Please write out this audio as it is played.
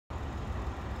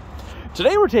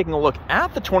Today we're taking a look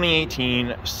at the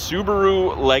 2018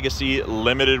 Subaru Legacy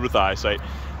Limited with Eyesight.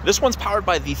 This one's powered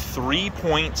by the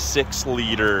 3.6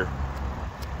 liter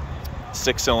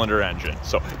 6-cylinder engine.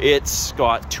 So it's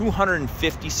got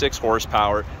 256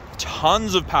 horsepower,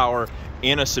 tons of power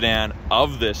in a sedan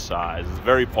of this size. It's a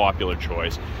very popular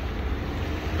choice.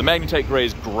 The magnetite gray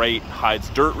is great, hides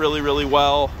dirt really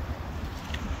well.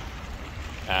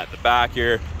 At the back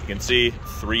here, you can see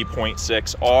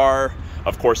 3.6R.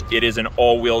 Of course, it is an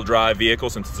all-wheel drive vehicle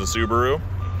since it's a Subaru.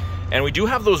 And we do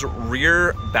have those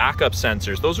rear backup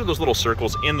sensors. Those are those little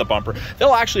circles in the bumper.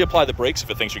 They'll actually apply the brakes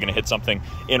if it thinks you're gonna hit something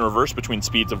in reverse between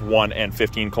speeds of 1 and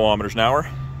 15 kilometers an hour.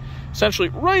 Essentially,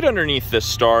 right underneath this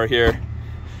star here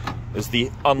is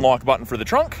the unlock button for the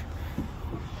trunk.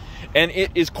 And it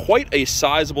is quite a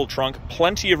sizable trunk,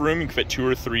 plenty of room. You can fit 2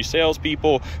 or 3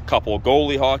 salespeople, a couple of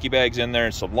goalie hockey bags in there,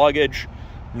 and some luggage.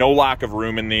 No lack of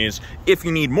room in these. If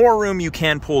you need more room, you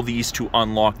can pull these to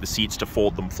unlock the seats to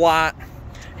fold them flat.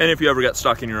 And if you ever get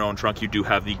stuck in your own trunk, you do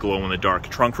have the glow-in-the-dark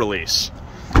trunk release.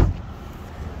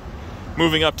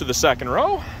 Moving up to the second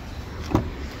row,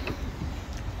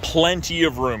 plenty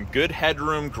of room, good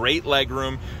headroom, great leg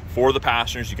room for the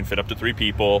passengers. You can fit up to 3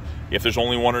 people. If there's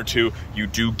only 1 or 2, you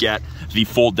do get the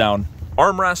fold-down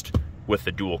armrest with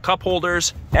the dual cup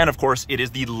holders. And of course, it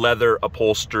is the leather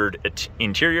upholstered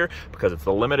interior because it's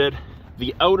the Limited.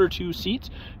 The outer 2 seats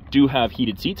do have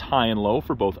heated seats, high and low,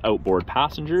 for both outboard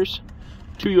passengers,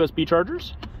 2 USB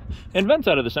chargers, and vents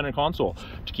out of the center console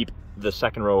to keep the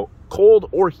second row cold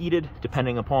or heated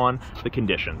depending upon the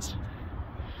conditions.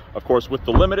 Of course, with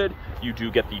the Limited, you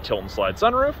do get the tilt and slide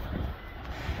sunroof.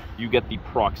 You get the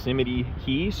proximity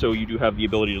key, so you do have the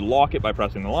ability to lock it by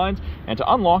pressing the lines, and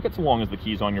to unlock it, so long as the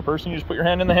key's on your person, you just put your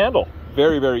hand in the handle.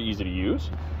 Very easy to use.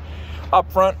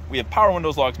 Up front, we have power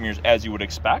windows, locks, mirrors, as you would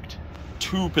expect.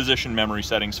 2 position memory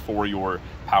settings for your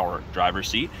power driver's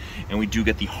seat, and we do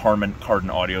get the Harman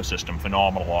Kardon audio system,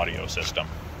 phenomenal audio system.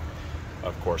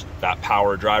 Of course, that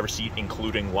power driver's seat,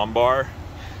 including lumbar.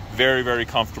 Very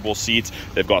comfortable seats.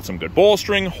 They've got some good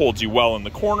bolstering, holds you well in the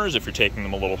corners if you're taking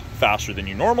them a little faster than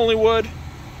you normally would.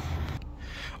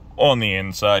 On the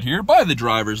inside here, by the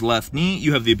driver's left knee,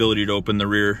 you have the ability to open the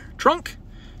rear trunk.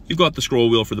 You've got the scroll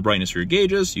wheel for the brightness for your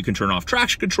gauges. You can turn off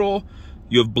traction control.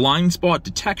 You have blind spot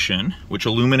detection, which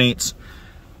illuminates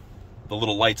the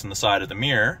little lights on the side of the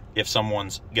mirror if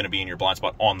someone's gonna be in your blind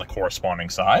spot on the corresponding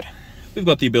side. We've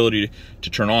got the ability to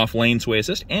turn off lane sway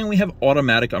assist, and we have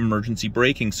automatic emergency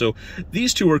braking. So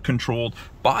these 2 are controlled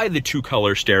by the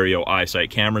 2-color stereo Eyesight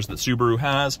cameras that Subaru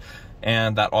has,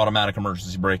 and that automatic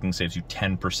emergency braking saves you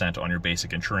 10% on your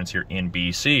basic insurance here in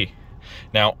BC.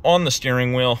 Now, on the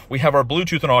steering wheel, we have our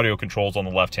Bluetooth and audio controls on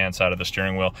the left-hand side of the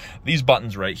steering wheel. These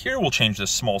buttons right here will change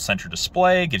this small center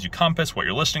display, gives you compass, what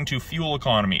you're listening to, fuel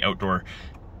economy, outdoor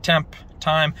temp,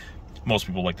 time. Most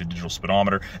people like the digital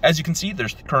speedometer. As you can see,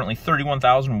 there's currently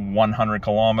 31,100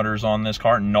 kilometers on this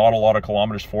car. Not a lot of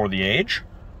kilometers for the age.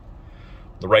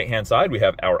 The right-hand side, we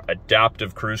have our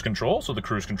adaptive cruise control. So the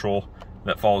cruise control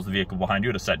that follows the vehicle behind you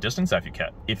at a set distance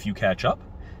if you catch up.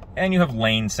 And you have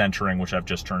lane centering, which I've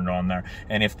just turned on there.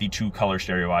 And if the 2-color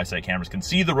stereo Eyesight cameras can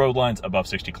see the road lines above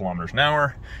 60 kilometers an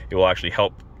hour, it will actually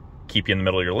help keep you in the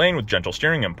middle of your lane with gentle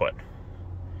steering input.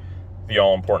 The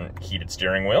all-important heated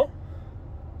steering wheel.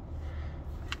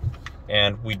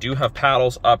 And we do have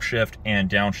paddles, upshift and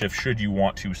downshift should you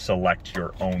want to select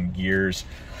your own gears,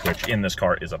 which in this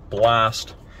car is a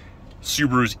blast.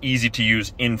 Subaru's easy to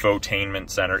use infotainment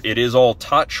center. It is all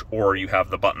touch, or you have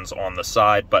the buttons on the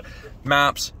side, but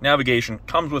maps, navigation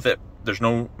comes with it. There's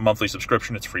no monthly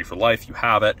subscription, it's free for life. You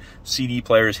have it. CD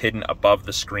player is hidden above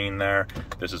the screen there.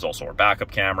 This is also our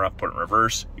backup camera. Put it in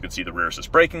reverse. You can see the rear assist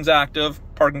braking's active,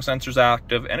 parking sensor's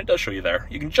active, and it does show you there.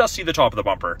 You can just see the top of the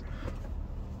bumper.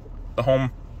 The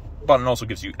home button also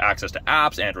gives you access to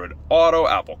apps, Android Auto,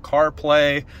 Apple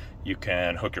CarPlay. You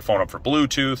can hook your phone up for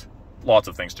Bluetooth. Lots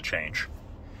of things to change.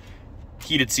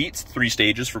 Heated seats, 3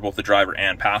 stages for both the driver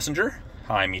and passenger.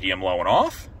 High, medium, low, and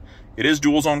off. It is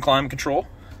dual zone climate control.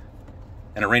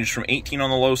 And it ranges from 18 on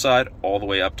the low side all the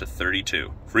way up to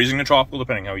 32. Freezing to tropical,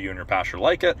 depending how you and your passenger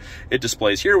like it. It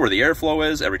displays here where the airflow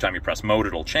is. Every time you press mode,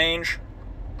 it'll change.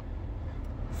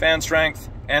 Fan strength,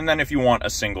 and then if you want a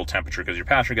single temperature because your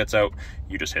passenger gets out,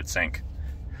 you just hit sync.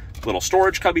 Little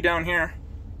storage cubby down here,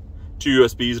 2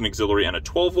 USBs, an auxiliary, and a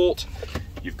 12-volt.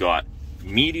 You've got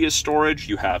media storage,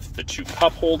 you have the 2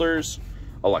 cup holders,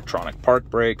 electronic park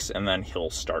brakes, and then hill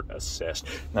start assist.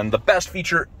 And then the best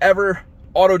feature ever,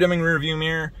 auto dimming rear view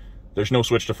mirror. There's no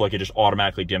switch to flick, it just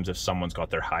automatically dims if someone's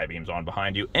got their high beams on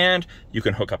behind you, and you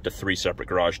can hook up to 3 separate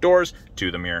garage doors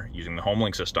to the mirror using the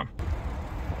HomeLink system.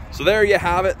 So there you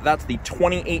have it. That's the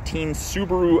 2018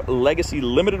 Subaru Legacy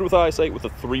Limited with eyesight with a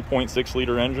 3.6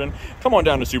 liter engine. Come on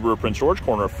down to Subaru of Prince George,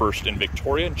 corner of 1st and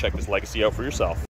Victoria, and check this Legacy out for yourself.